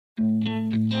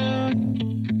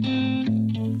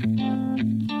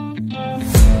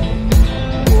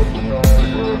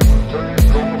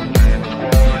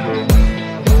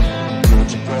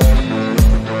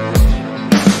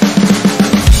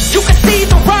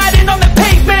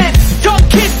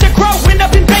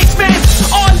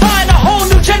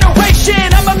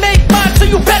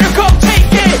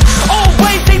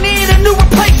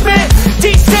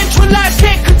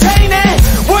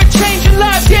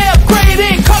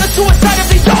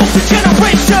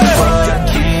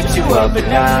at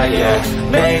night, yeah.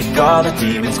 Make all the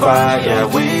demons quiet, yeah.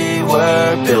 We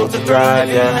were built to thrive,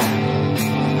 yeah.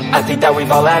 I think that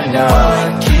we've all had enough.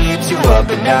 What keeps you up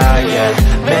at night, yeah.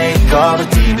 Make all the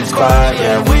demons quiet,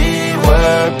 yeah. We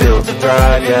were built to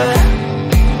thrive, yeah.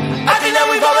 I think that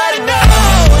we've all had enough,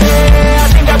 yeah. I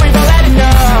think that we've all had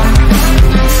enough.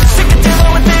 Sick of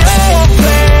dealing with the old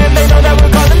plan. They know that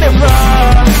we're calling it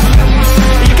wrong.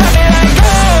 You got me like,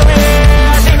 oh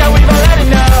yeah. I think that we've all had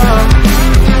enough.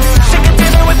 Sick of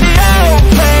dealing with the old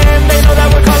plan. They know that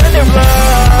we're calling it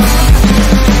wrong.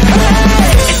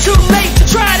 Hey, it's too late to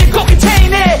try to go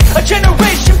contain it. A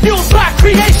generation fueled by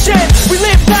creation. We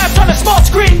live lives on a small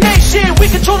screen nation. We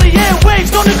control the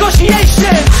airwaves, no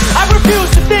negotiation. I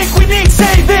refuse to think we need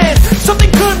saving.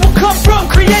 Something good will come from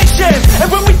creation. And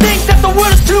when we think that the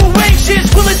world is too anxious,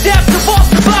 we'll adapt, evolve,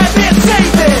 survive and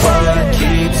save it. What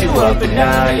keeps you up at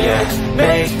night, yeah.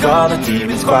 Make all the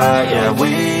demons quiet, yeah.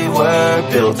 We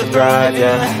were built to thrive,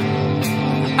 yeah.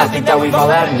 I think that we've all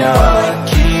had enough. What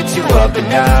keeps you up at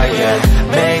night, yeah.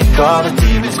 Make all the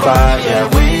demons quiet, yeah.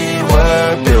 We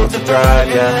were built to thrive,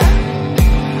 yeah.